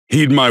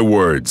Heed my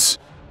words.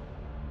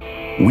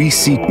 We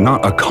seek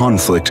not a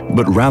conflict,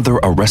 but rather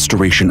a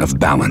restoration of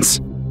balance.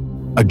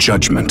 A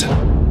judgment.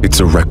 It's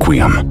a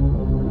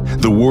requiem.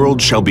 The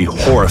world shall be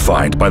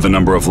horrified by the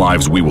number of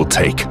lives we will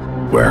take,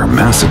 where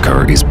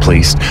massacre is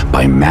placed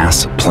by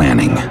mass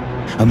planning.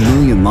 1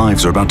 million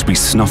lives are about to be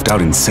snuffed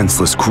out in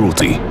senseless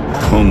cruelty.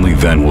 Only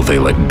then will they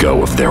let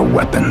go of their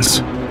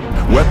weapons.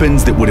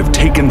 Weapons that would have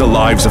taken the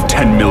lives of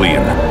 10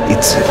 million.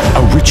 It's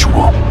a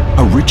ritual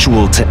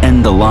to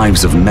end the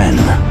lives of men.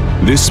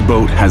 This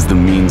boat has the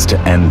means to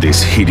end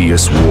this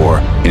hideous war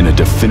in a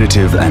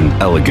definitive and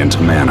elegant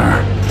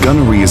manner.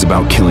 Gunnery is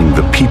about killing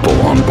the people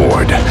on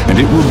board, and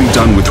it will be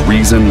done with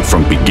reason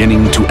from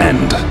beginning to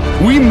end.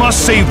 We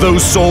must save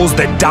those souls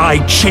that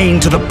die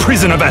chained to the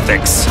prison of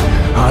ethics.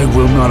 I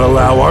will not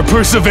allow our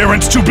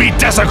perseverance to be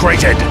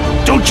desecrated.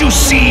 Don't you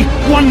see?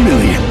 1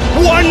 million.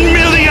 1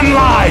 million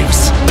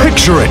lives!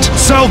 Picture it!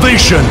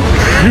 Salvation!